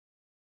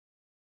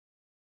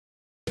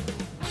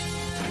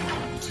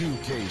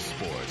2K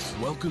Sports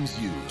welcomes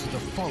you to the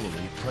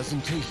following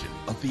presentation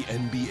of the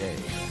NBA.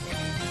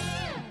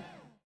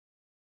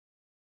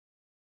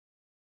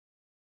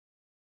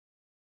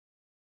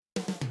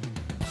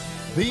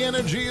 The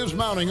energy is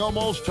mounting.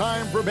 Almost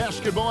time for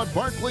basketball at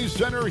Barclays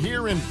Center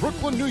here in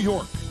Brooklyn, New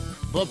York.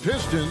 The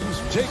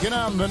Pistons taking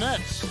on the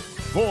Nets.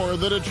 For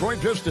the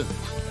Detroit Pistons,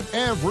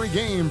 every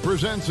game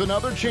presents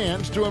another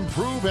chance to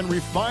improve and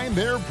refine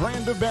their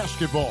brand of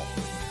basketball.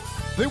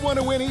 They want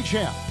to win each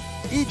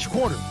half, each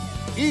quarter,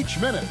 each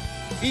minute,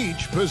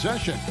 each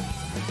possession.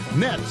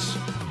 Nets,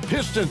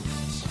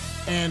 Pistons,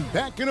 and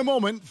back in a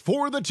moment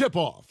for the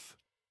tip-off.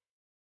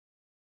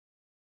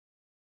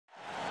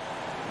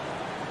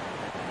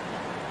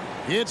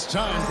 It's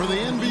time for the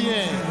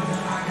NBA,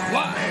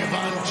 live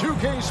on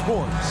 2K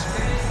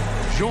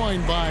Sports.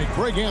 Joined by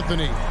Greg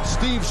Anthony,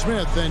 Steve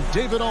Smith, and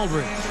David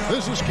Aldridge.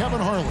 This is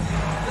Kevin Harlan.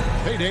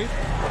 Hey, Dave.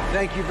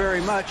 Thank you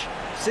very much.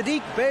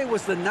 Saddiq Bey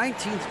was the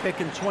 19th pick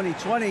in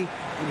 2020,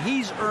 and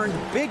he's earned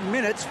big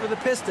minutes for the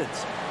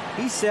Pistons.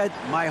 He said,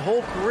 "My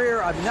whole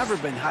career, I've never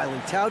been highly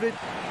touted,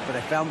 but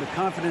I found the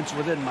confidence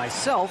within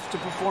myself to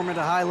perform at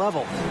a high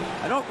level.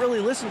 I don't really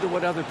listen to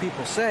what other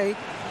people say.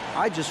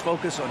 I just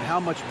focus on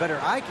how much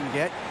better I can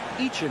get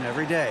each and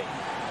every day."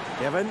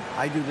 Kevin,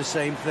 I do the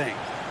same thing.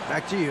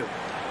 Back to you.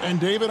 And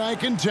David, I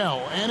can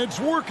tell, and it's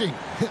working.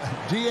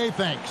 DA,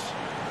 thanks.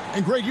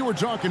 And Greg, you were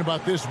talking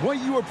about this. What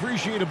you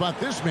appreciate about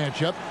this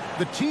matchup,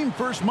 the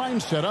team-first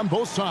mindset on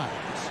both sides.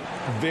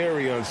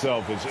 Very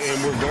unselfish,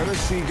 and we're going to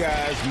see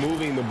guys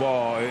moving the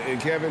ball. And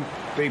Kevin,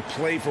 they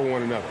play for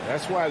one another.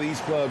 That's why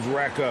these clubs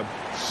rack up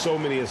so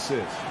many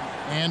assists.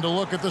 And a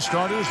look at the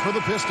starters for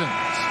the Pistons.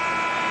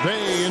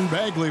 Bey and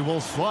Bagley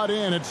will slot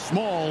in at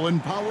small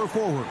and power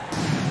forward.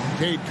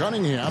 Cade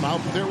Cunningham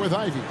out there with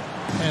Ivy.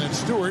 And it's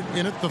Stewart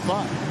in at the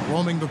 5,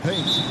 roaming the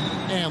paint.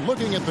 And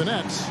looking at the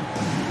Nets,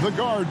 the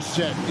guard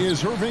set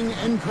is Irving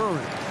and Curry.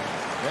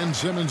 Ben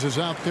Simmons is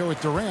out there with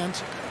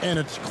Durant, and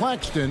it's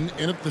Claxton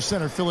in at the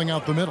center, filling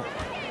out the middle.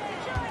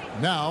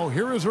 Now,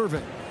 here is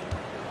Irving.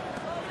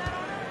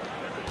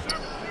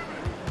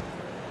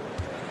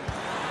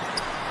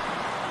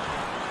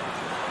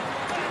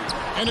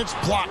 And it's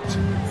blocked.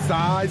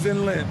 Size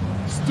and length.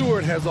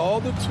 Stewart has all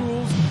the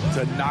tools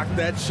to knock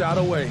that shot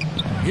away.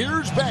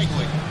 Here's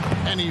Bagley.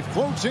 And he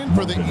floats in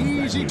for the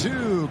easy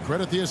 2.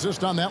 Credit the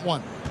assist on that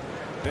one.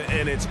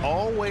 And it's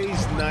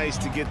always nice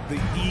to get the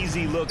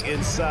easy look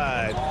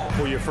inside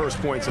for your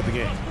first points of the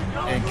game.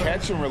 And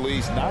catch and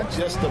release, not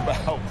just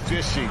about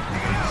fishing.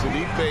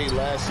 Saddiq Bey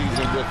last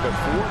season with the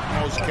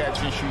 4th most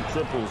catch-and-shoot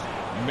triples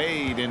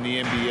made in the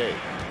NBA.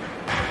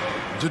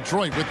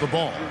 Detroit with the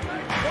ball.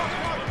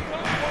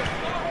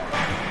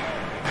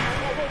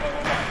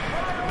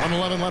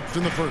 1:11 left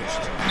in the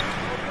first.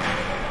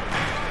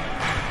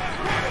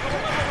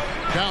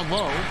 Down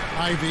low,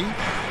 Ivy.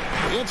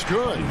 It's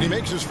good. He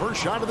makes his first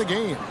shot of the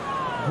game.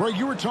 Greg,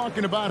 you were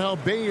talking about how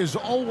Bey is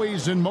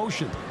always in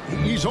motion.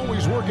 He's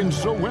always working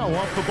so well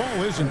off the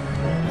ball, isn't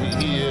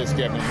he? He is,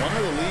 Kevin. One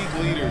of the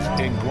league leaders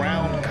in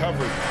ground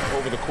coverage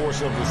over the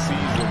course of the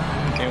season.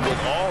 And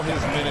with all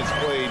his minutes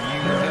played,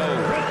 you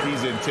know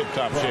he's in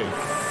tip-top shape.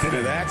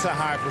 Now that's a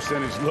high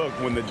percentage look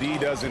when the D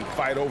doesn't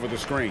fight over the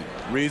screen.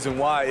 Reason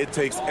why it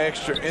takes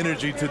extra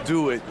energy to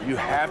do it. You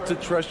have to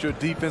trust your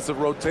defensive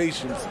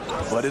rotations,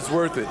 but it's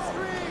worth it.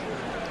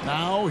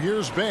 Now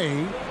here's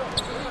Bey.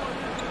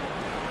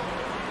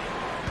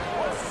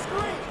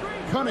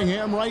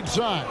 Cunningham right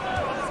side.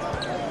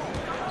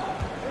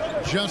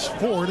 Just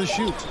 4 to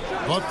shoot.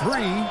 A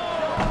 3.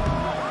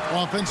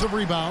 Offensive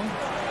rebound.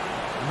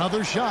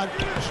 Another shot.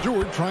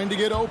 Stewart trying to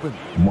get open.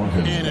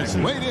 And it's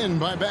laid in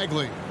by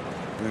Bagley.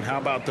 And how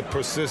about the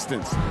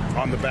persistence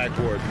on the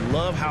backboard?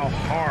 Love how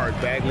hard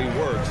Bagley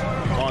works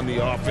on the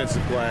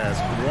offensive glass.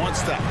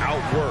 Wants to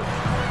outwork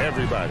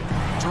everybody.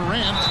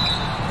 Durant.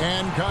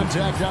 And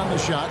contact on the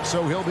shot,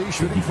 so he'll be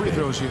shooting free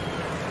throws here.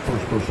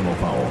 First personal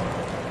foul.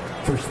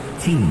 First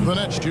team. The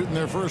Nets shooting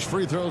their first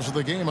free throws of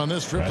the game on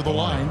this trip to the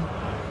line.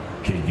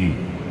 KD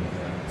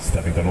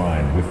stepping to the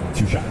line with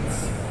 2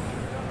 shots.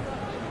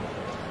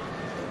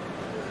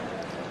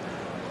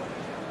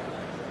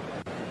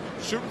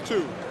 Shooting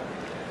 2.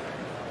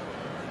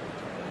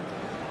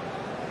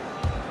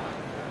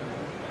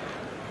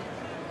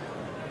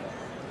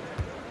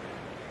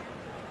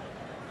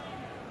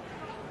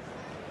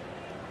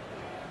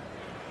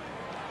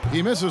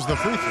 He misses the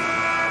free throw.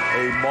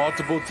 A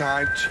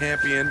multiple-time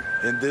champion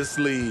in this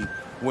league.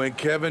 When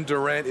Kevin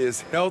Durant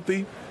is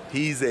healthy,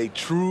 he's a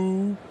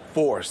true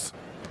force.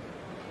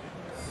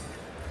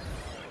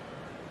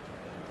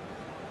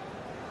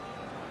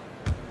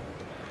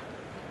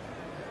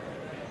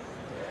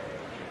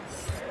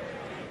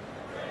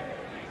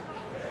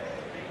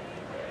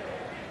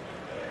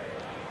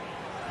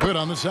 Good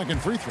on the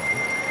second free throw.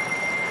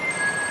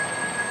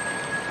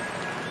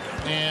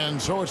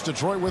 And so it's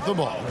Detroit with the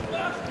ball.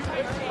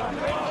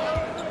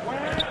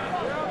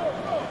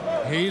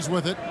 He's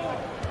with it.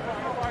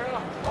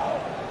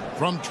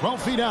 From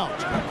 12 feet out.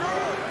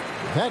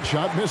 That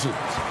shot misses.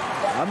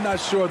 I'm not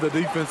sure the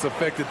defense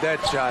affected that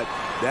shot.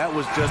 That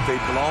was just a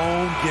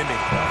blown gimme.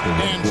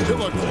 And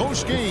still a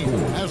close game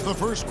as the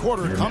first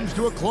quarter comes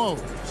to a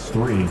close.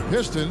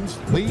 Pistons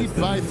lead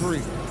by 3.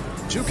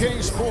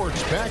 2K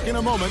Sports back in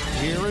a moment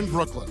here in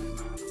Brooklyn.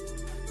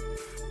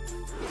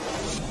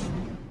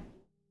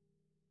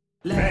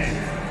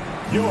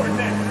 Your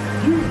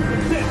next team.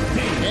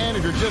 And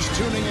if you're just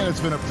tuning in, it's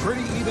been a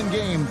pretty even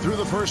game through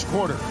the first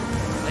quarter.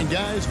 And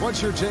guys,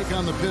 what's your take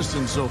on the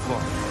Pistons so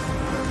far?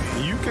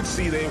 You could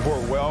see they were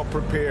well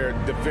prepared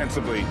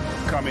defensively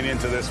coming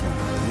into this one.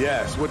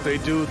 Yes, what they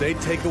do, they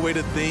take away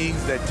the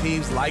things that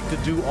teams like to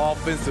do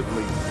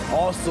offensively,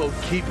 also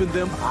keeping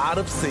them out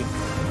of sync.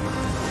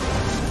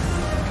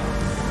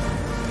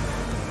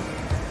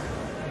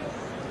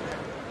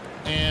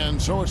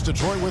 And so it's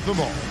Detroit with the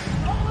ball.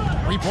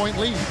 3-point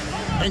lead.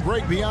 And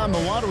Greg, beyond the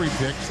lottery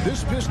picks,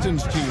 this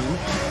Pistons team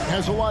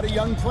has a lot of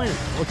young players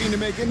looking to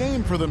make a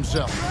name for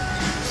themselves.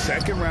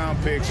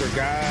 Second-round picks are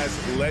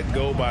guys let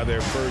go by their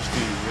first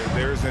team.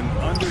 There's an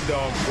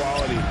underdog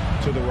quality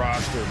to the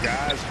roster.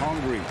 Guys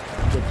hungry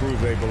to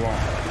prove they belong.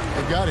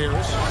 They've got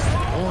Harris.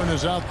 Warren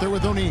is out there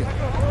with O'Neal.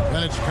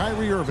 Then it's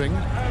Kyrie Irving.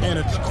 And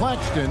it's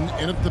Claxton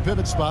in at the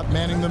pivot spot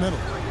manning the middle.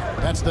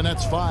 That's the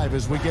Nets 5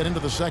 as we get into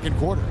the second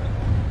quarter.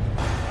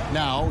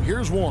 Now,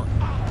 here's Warren.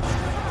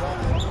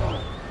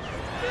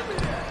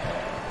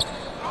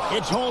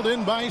 It's hauled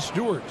in by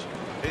Stewart.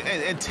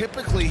 And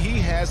typically he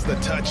has the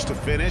touch to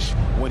finish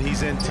when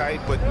he's in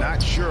tight, but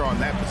not sure on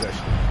that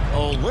possession.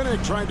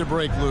 Olynyk tried to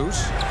break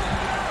loose.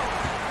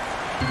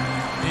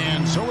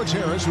 And so it's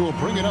Harris who will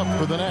bring it up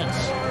for the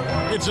Nets.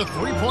 It's a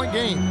 3-point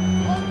game.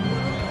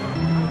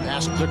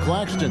 Pass to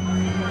Claxton.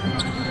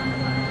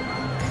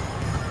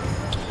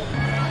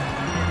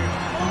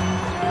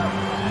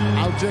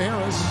 Out to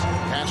Harris.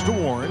 Pass to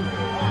Warren.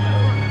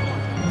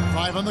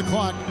 5 on the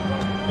clock.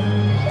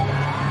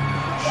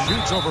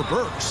 Shoots over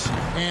Burks.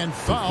 And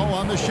foul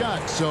on the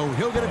shot, so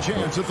he'll get a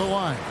chance at the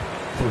line.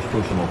 First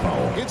personal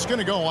foul. It's going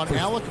to go on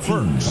Alec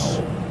Burks.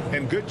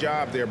 And good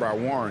job there by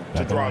Warren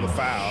to draw the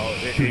foul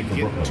and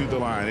get to the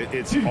line.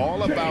 It's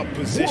all about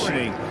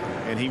positioning,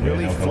 and he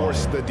really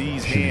forced the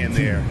D's hand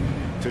there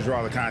to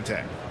draw the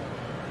contact.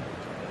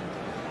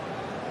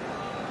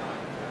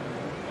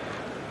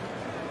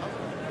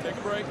 Take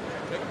a break.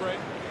 Take a break.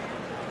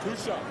 2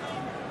 shots.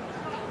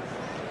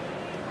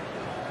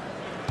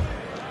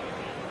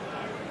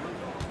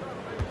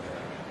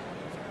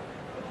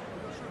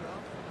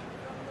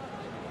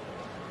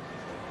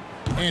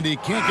 And he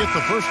can't get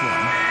the first one.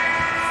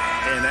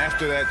 And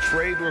after that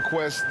trade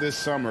request this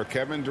summer,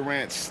 Kevin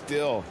Durant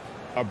still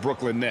a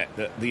Brooklyn Net.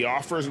 The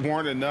offers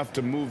weren't enough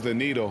to move the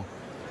needle,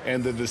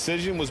 and the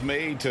decision was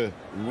made to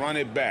run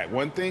it back.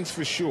 One thing's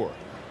for sure,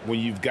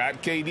 when you've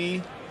got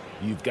KD,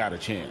 you've got a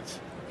chance.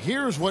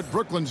 Here's what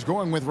Brooklyn's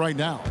going with right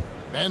now.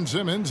 Ben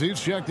Simmons,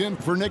 he's checked in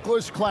for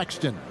Nicholas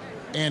Claxton.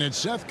 And it's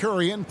Seth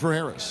Curry in for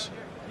Harris.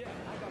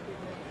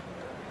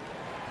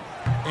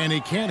 And he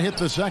can't hit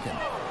the second.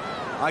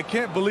 I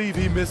can't believe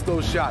he missed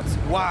those shots.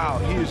 Wow,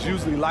 he is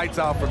usually lights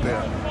out from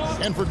there.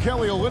 And for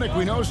Kelly Olynyk,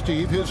 we know,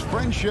 Steve, his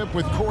friendship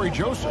with Corey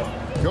Joseph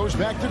goes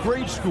back to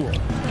grade school.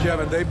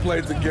 Kevin, they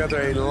played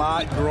together a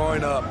lot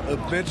growing up.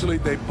 Eventually,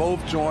 they both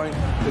joined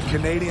the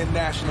Canadian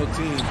national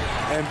team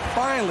and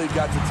finally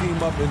got to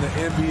team up in the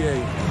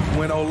NBA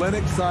when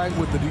Olynyk signed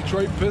with the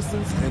Detroit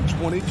Pistons in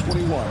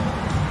 2021.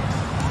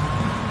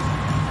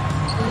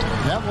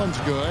 That one's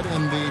good,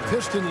 and the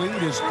Piston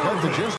lead is cut to just